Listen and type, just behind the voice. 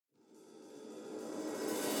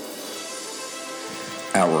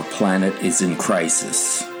Our planet is in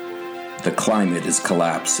crisis. The climate is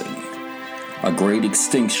collapsing. A great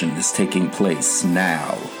extinction is taking place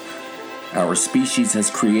now. Our species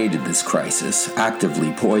has created this crisis,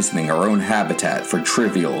 actively poisoning our own habitat for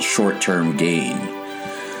trivial short-term gain.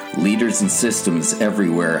 Leaders and systems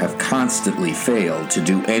everywhere have constantly failed to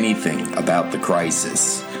do anything about the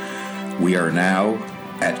crisis. We are now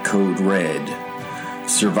at Code Red.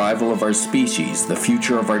 Survival of our species, the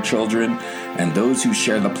future of our children, and those who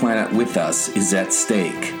share the planet with us is at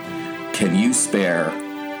stake. Can you spare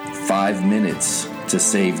 5 minutes to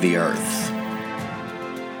save the Earth?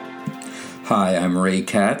 Hi, I'm Ray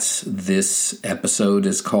Katz. This episode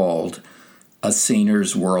is called A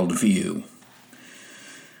Saner's Worldview.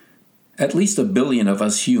 At least 1 billion of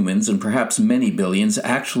us humans, and perhaps many billions,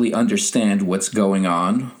 actually understand what's going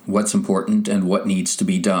on, what's important, and what needs to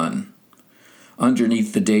be done.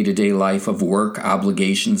 Underneath the day-to-day life of work,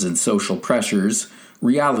 obligations, and social pressures,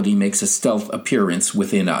 reality makes a stealth appearance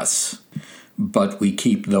within us. But we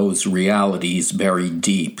keep those realities buried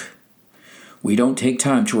deep. We don't take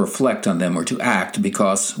time to reflect on them or to act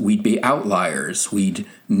because we'd be outliers. We'd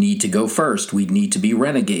need to go first. We'd need to be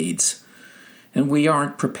renegades. And we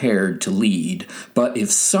aren't prepared to lead. But if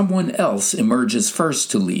someone else emerges first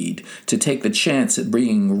to lead, to take the chance at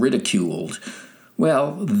being ridiculed,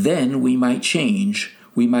 well, then we might change.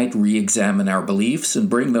 We might re-examine our beliefs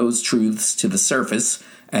and bring those truths to the surface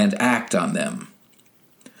and act on them.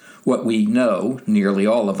 What we know, nearly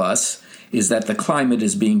all of us, is that the climate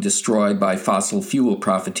is being destroyed by fossil fuel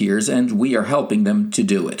profiteers, and we are helping them to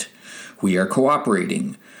do it. We are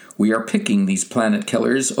cooperating. We are picking these planet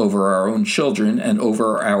killers over our own children and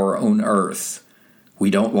over our own Earth.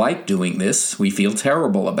 We don't like doing this. We feel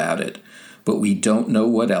terrible about it. But we don't know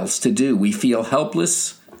what else to do. We feel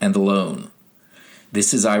helpless and alone.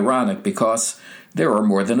 This is ironic because there are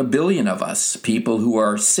more than 1 billion of us, people who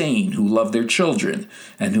are sane, who love their children,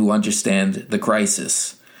 and who understand the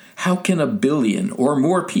crisis. How can 1 billion or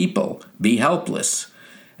more people be helpless?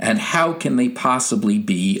 And how can they possibly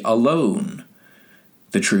be alone?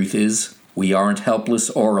 The truth is, we aren't helpless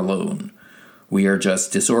or alone. We are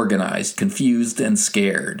just disorganized, confused, and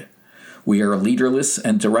scared. We are leaderless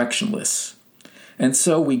and directionless. And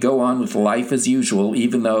so we go on with life as usual,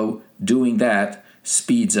 even though doing that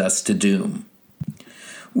speeds us to doom.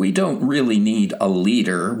 We don't really need a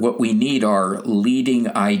leader. What we need are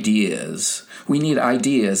leading ideas. We need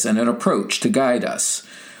ideas and an approach to guide us.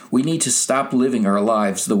 We need to stop living our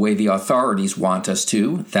lives the way the authorities want us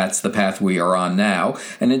to. That's the path we are on now.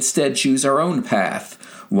 And instead choose our own path.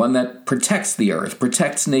 One that protects the earth,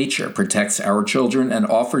 protects nature, protects our children, and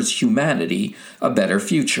offers humanity a better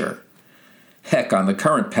future. Heck, on the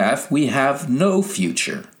current path, we have no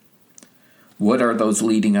future. What are those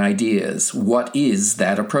leading ideas? What is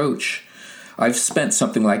that approach? I've spent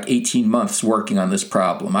something like 18 months working on this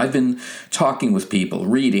problem. I've been talking with people,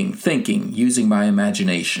 reading, thinking, using my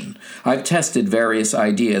imagination. I've tested various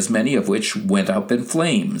ideas, many of which went up in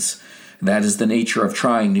flames. That is the nature of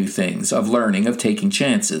trying new things, of learning, of taking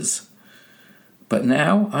chances. But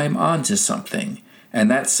now I'm on to something,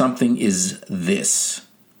 and that something is this.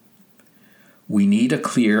 We need a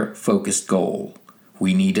clear, focused goal.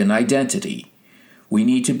 We need an identity. We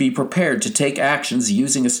need to be prepared to take actions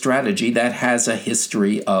using a strategy that has a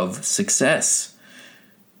history of success.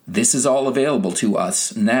 This is all available to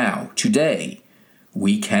us now, today.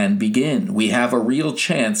 We can begin. We have a real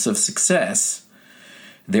chance of success.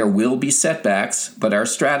 There will be setbacks, but our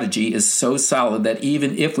strategy is so solid that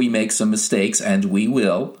even if we make some mistakes, and we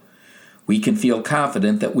will, we can feel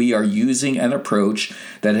confident that we are using an approach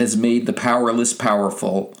that has made the powerless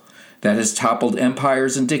powerful, that has toppled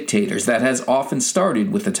empires and dictators, that has often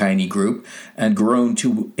started with a tiny group and grown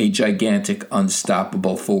to a gigantic,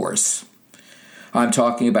 unstoppable force. I'm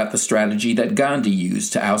talking about the strategy that Gandhi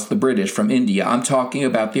used to oust the British from India. I'm talking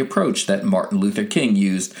about the approach that Martin Luther King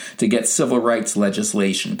used to get civil rights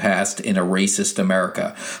legislation passed in a racist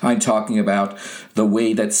America. I'm talking about the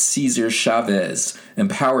way that Cesar Chavez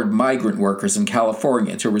empowered migrant workers in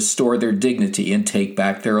California to restore their dignity and take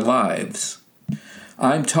back their lives.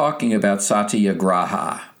 I'm talking about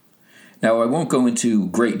Satyagraha. Now, I won't go into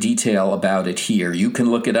great detail about it here. You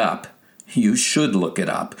can look it up. You should look it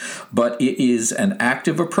up. But it is an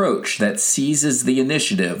active approach that seizes the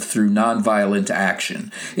initiative through nonviolent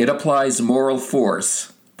action. It applies moral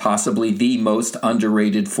force, possibly the most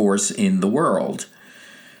underrated force in the world.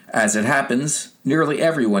 As it happens, nearly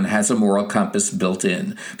everyone has a moral compass built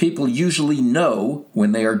in. People usually know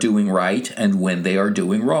when they are doing right and when they are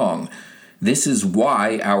doing wrong. This is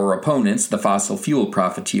why our opponents, the fossil fuel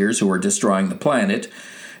profiteers who are destroying the planet,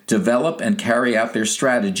 develop and carry out their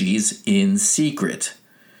strategies in secret.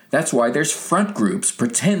 That's why there's front groups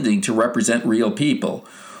pretending to represent real people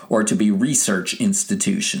or to be research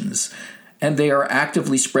institutions. And they are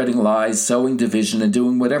actively spreading lies, sowing division, and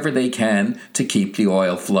doing whatever they can to keep the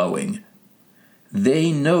oil flowing.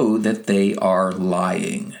 They know that they are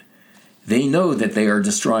lying. They know that they are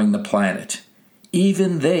destroying the planet.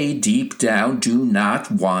 Even they, deep down, do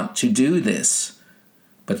not want to do this.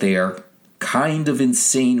 But they are kind of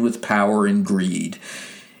insane with power and greed.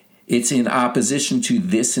 It's in opposition to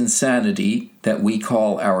this insanity that we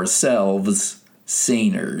call ourselves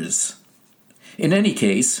saners. In any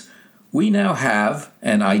case, we now have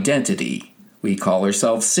an identity. We call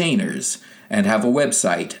ourselves saners and have a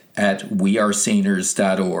website at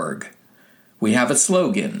wearesaners.org. We have a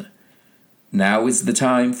slogan. Now is the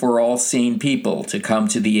time for all sane people to come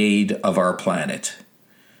to the aid of our planet.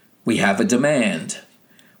 We have a demand.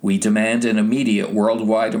 We demand an immediate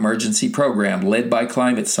worldwide emergency program led by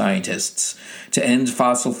climate scientists to end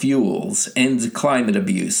fossil fuels, end climate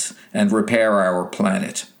abuse, and repair our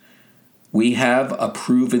planet. We have a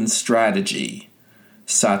proven strategy,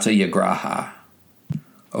 Satyagraha.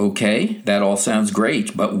 Okay, that all sounds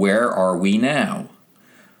great, but where are we now?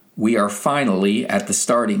 We are finally at the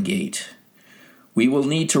starting gate. We will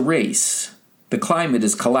need to race. The climate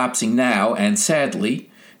is collapsing now, and sadly,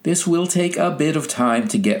 this will take a bit of time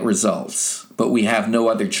to get results, but we have no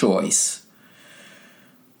other choice.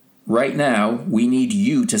 Right now, we need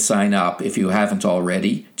you to sign up, if you haven't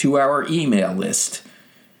already, to our email list.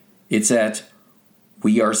 It's at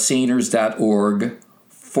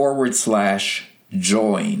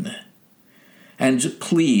wearesaners.org/join. And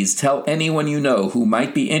please tell anyone you know who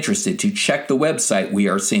might be interested to check the website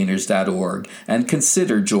wearesaners.org and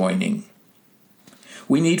consider joining.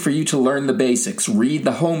 We need for you to learn the basics. Read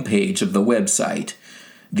the homepage of the website.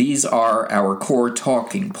 These are our core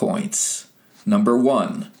talking points. Number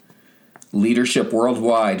 1, leadership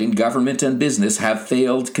worldwide in government and business have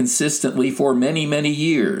failed consistently for many, many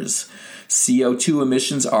years. CO2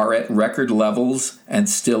 emissions are at record levels and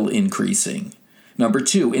still increasing. Number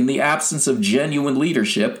 2, in the absence of genuine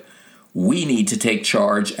leadership, we need to take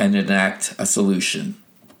charge and enact a solution.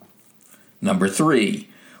 Number 3,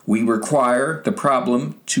 we require the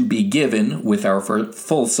problem to be given with our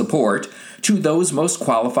full support to those most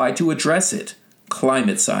qualified to address it,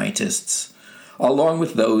 climate scientists, along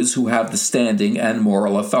with those who have the standing and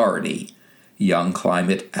moral authority, young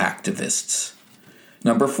climate activists.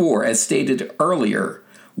 Number 4, as stated earlier,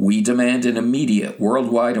 we demand an immediate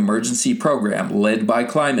worldwide emergency program led by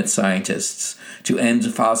climate scientists to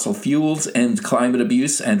end fossil fuels, end climate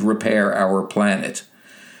abuse, and repair our planet.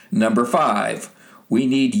 Number 5, we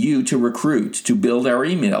need you to recruit to build our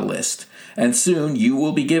email list, and soon you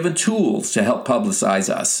will be given tools to help publicize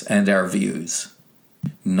us and our views.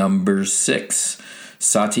 Number 6,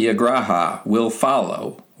 Satyagraha will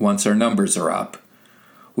follow once our numbers are up.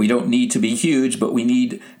 We don't need to be huge, but we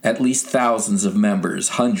need at least thousands of members.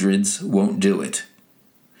 Hundreds won't do it.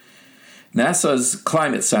 NASA's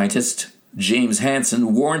climate scientist, James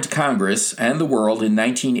Hansen, warned Congress and the world in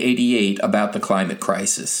 1988 about the climate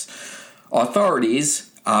crisis. Authorities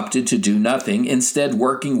opted to do nothing, instead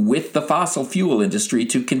working with the fossil fuel industry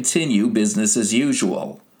to continue business as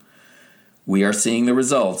usual. We are seeing the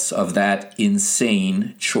results of that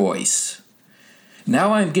insane choice.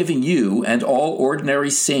 Now I'm giving you and all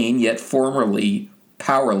ordinary sane yet formerly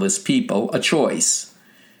powerless people a choice.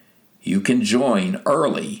 You can join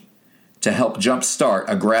early to help jumpstart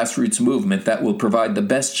a grassroots movement that will provide the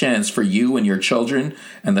best chance for you and your children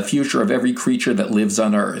and the future of every creature that lives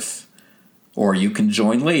on Earth. Or you can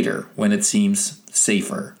join later when it seems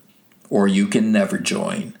safer. Or you can never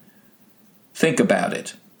join. Think about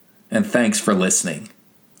it. And thanks for listening.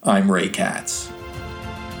 I'm Ray Katz.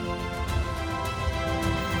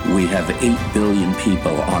 We have 8 billion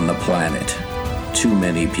people on the planet. Too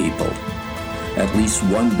many people. At least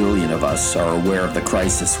 1 billion of us are aware of the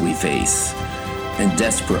crisis we face and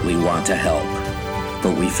desperately want to help.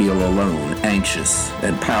 But we feel alone, anxious,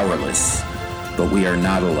 and powerless. But we are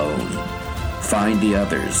not alone. Find the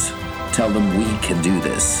others. Tell them we can do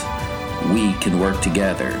this. We can work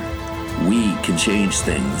together. We can change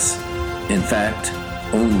things. In fact,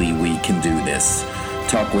 only we can do this.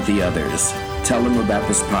 Talk with the others. Tell them about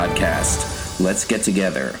this podcast. Let's get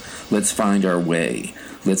together. Let's find our way.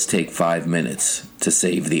 Let's take 5 minutes to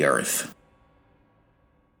save the Earth.